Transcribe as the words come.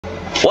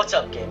What's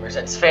up, gamers?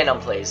 It's Phantom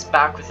Plays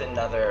back with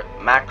another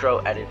macro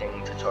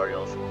editing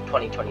tutorial,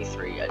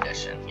 2023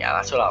 edition. Yeah,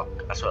 that's what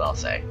I'll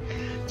say.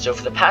 So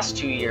for the past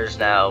 2 years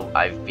now,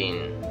 I've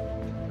been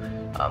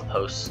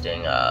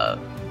posting a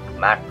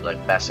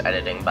best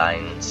editing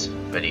binds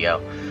video.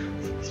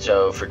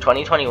 So for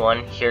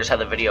 2021, here's how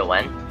the video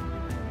went.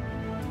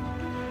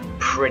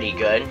 Pretty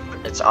good.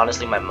 It's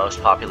honestly my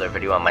most popular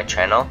video on my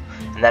channel.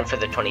 And then for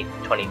the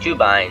 2022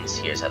 binds,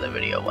 here's how the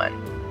video went.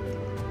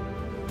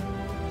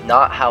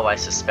 Not how I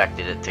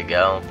suspected it to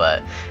go,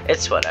 but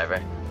it's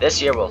whatever.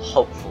 This year will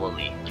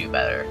hopefully do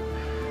better.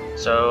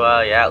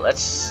 So yeah,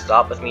 let's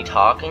stop with me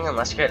talking and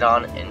let's get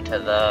on into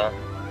the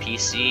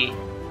PC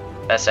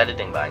best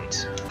editing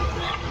binds.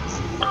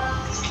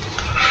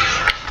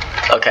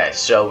 Okay,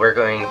 so we're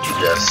going to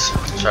just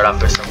start off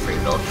with some free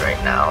builds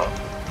right now.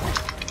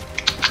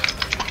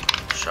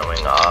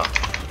 Showing off.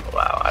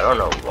 Wow, I don't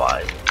know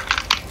why.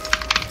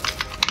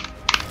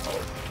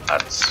 Oh,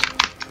 that's...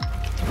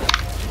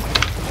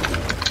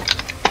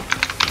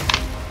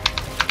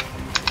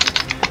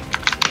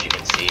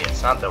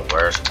 It's not the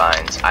worst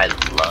binds. I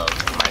love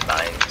my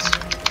binds.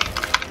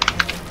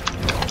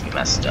 We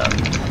messed up.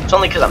 It's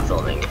only because I'm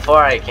filming.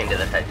 Before I came to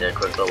this, I did a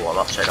quick little warm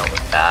up so I don't look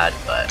bad,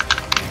 but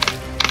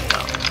you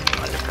know,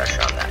 I'm under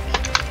pressure on that.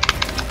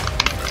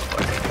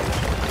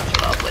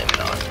 So I'll blame it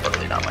on. It's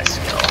totally not my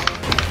skill.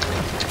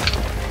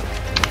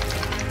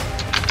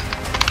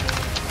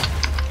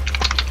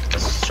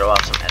 Let's show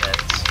off some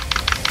edits.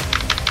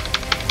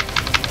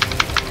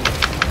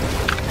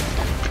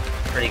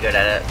 Pretty good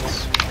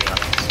edits.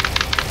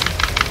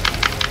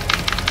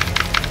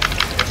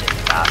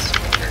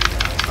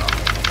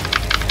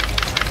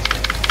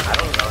 I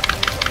don't know if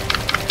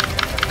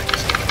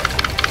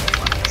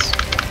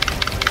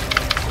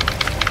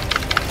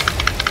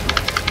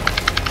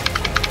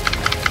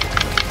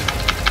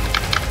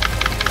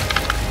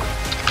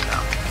no,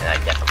 and I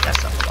definitely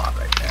messed up a lot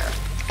right there.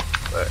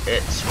 But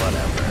it's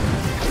whatever.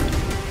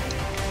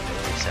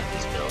 Reset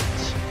these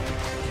builds.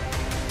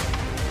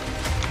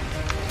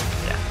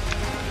 Yeah.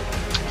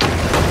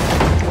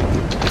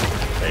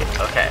 Wait,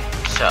 okay,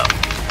 so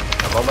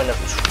moment of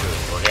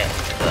truth. We'll get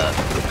into the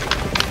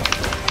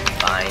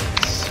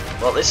binds.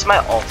 Well, this is my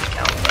alt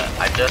account, but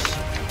I just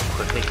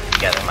quickly put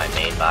together my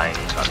main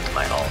binds onto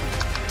my alt.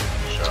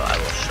 So I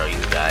will show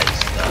you guys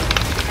the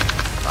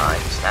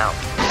binds now.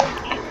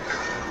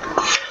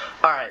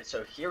 Alright,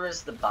 so here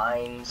is the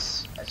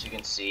binds. As you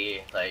can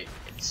see, like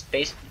it's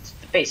the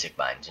basic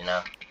binds, you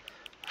know.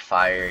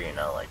 Fire, you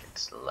know, like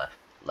it's the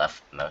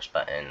left mouse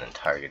button, and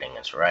targeting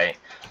is right.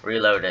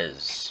 Reload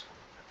is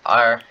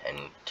R,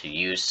 and to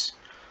use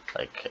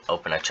like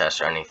open a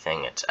chest or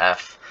anything, it's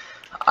F.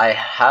 I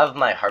have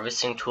my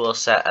harvesting tool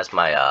set as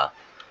my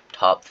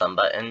top thumb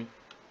button.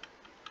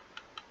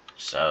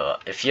 So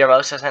if your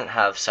mouse doesn't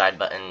have side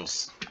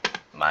buttons,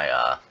 my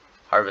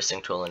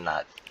harvesting tool in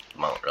that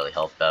won't really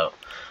help out.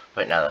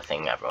 But now the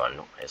thing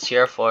everyone is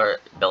here for,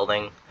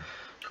 building.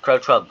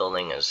 Crouch while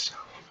building is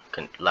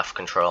left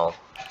control.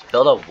 To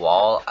build a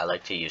wall, I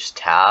like to use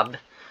tab,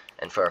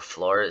 and for a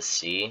floor is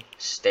C.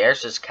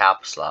 Stairs is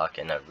caps lock,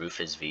 and a roof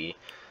is V.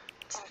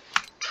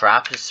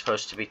 Trap is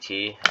supposed to be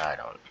T. I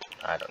don't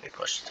need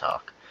push to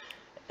talk.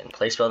 And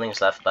place building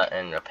is left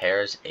button.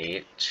 Repair is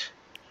H.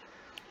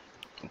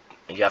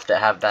 You have to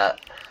have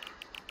that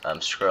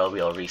scroll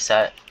wheel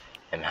reset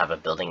and have a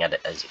building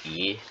edit as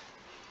E.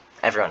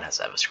 Everyone has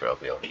to have a scroll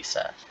wheel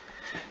reset.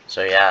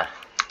 So yeah,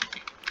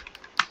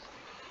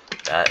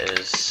 that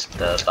is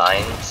the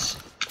binds.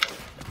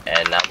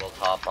 And now we'll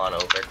hop on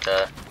over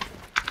to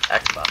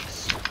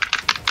Xbox.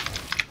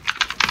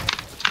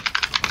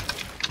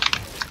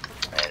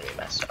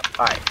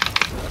 Alright,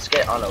 let's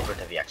get on over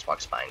to the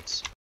Xbox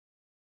binds.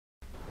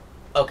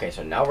 Okay,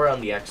 so now we're on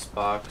the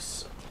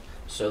Xbox.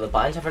 So the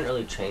binds haven't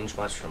really changed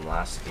much from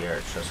last year.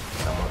 It's just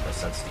somewhat the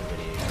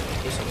sensitivity.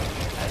 In case someone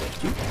can edit.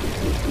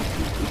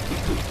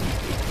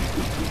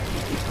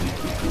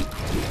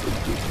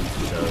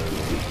 So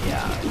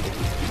yeah,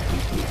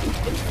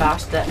 it's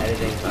fast at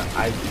editing, but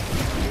I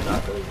do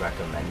not really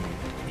recommend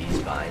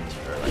these binds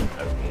for like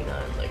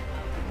arena and like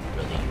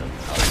really good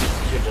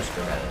colors. You're just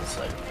good at it. It's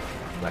like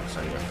flex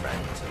on your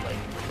friends and like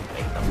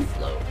make them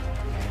float.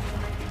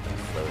 Like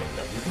floating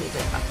them. You can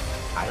even,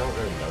 I don't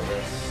really know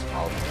this.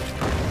 I'll just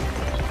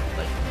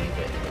like leave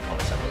it in the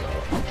comments down below.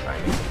 I'll try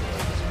and make something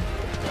like this,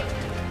 but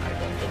I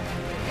don't think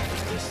you can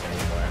use this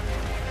anymore.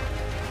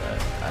 But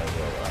I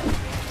will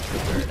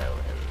figure it out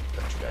and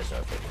let you guys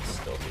know if it can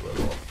still do it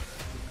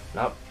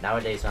all.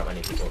 Nowadays not many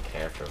people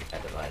care for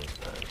edit lines,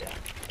 but yeah.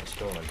 Let's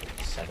go into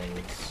the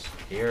settings.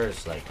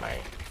 Here's like my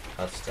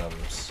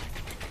customs.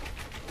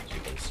 You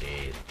can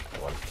see,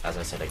 as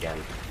I said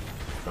again,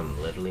 from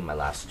literally my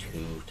last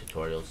 2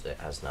 tutorials, it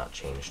has not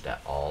changed at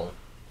all.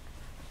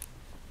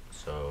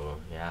 So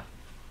yeah,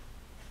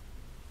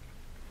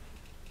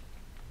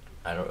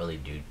 I don't really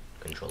do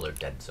controller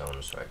dead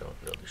zones, so I don't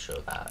really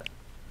show that.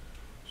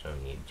 So I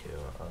need to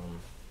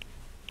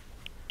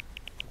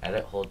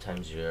edit hold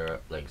time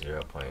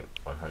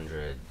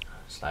 0.100,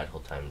 slide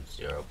hold time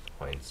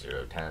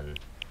 0.010.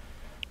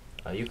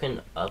 You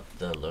can up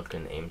the look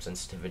and aim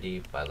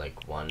sensitivity by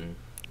like 1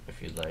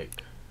 if you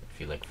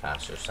like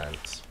faster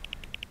sense.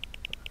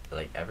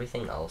 Like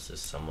everything else is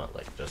somewhat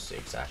like just the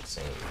exact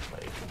same.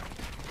 Like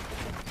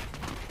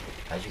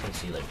as you can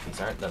see, like these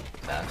aren't the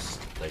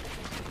best. Like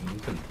you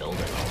can build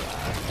it all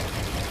that.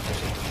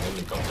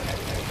 Really build it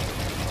anything.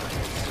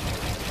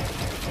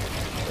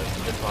 So if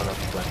you just want to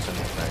flex on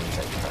your friends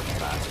that you have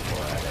fast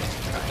for edits,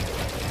 triangle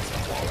edits,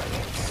 and wall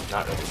edits,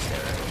 not really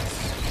stair edits.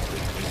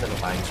 These are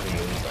the binds for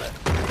you, but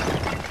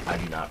I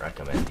do not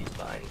recommend these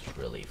binds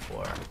really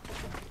for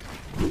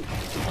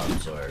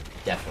pubs or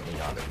definitely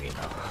not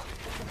arena.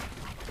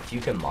 If you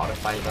can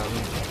modify them and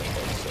make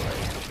it so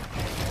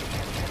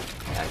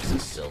like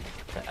access still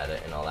to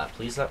edit and all that,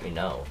 please let me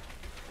know.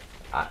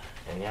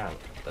 And yeah,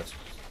 that's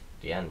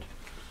the end.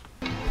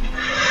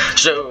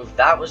 So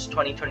that was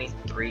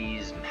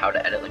 2023's how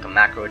to edit like a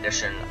macro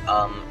edition.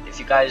 If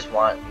you guys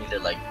want me to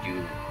like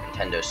do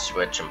Nintendo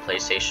Switch and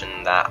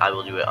PlayStation, that I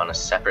will do it on a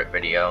separate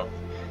video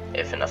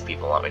if enough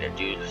people want me to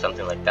do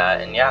something like that.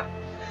 And yeah,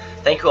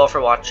 thank you all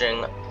for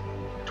watching.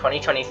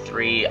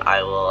 2023,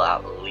 I will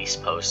at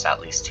least post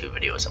at least 2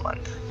 videos a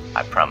month.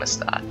 I promise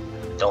that.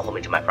 Don't hold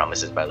me to my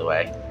promises, by the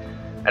way.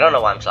 I don't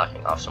know why I'm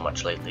talking off so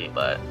much lately,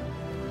 but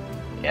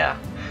yeah.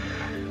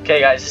 Okay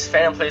guys, this is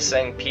Phantom Play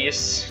saying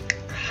peace.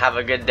 Have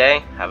a good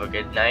day, have a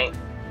good night,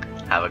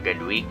 have a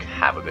good week,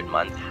 have a good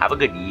month, have a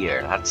good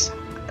year. That's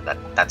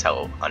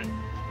how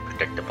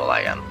unpredictable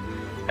I am.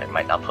 I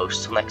might not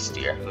post till next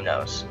year, who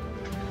knows.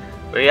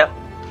 But yeah,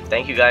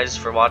 thank you guys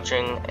for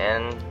watching,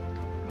 and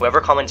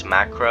whoever comments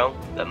macro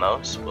the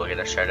most will get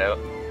a shout out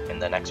in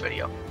the next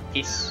video.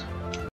 Peace.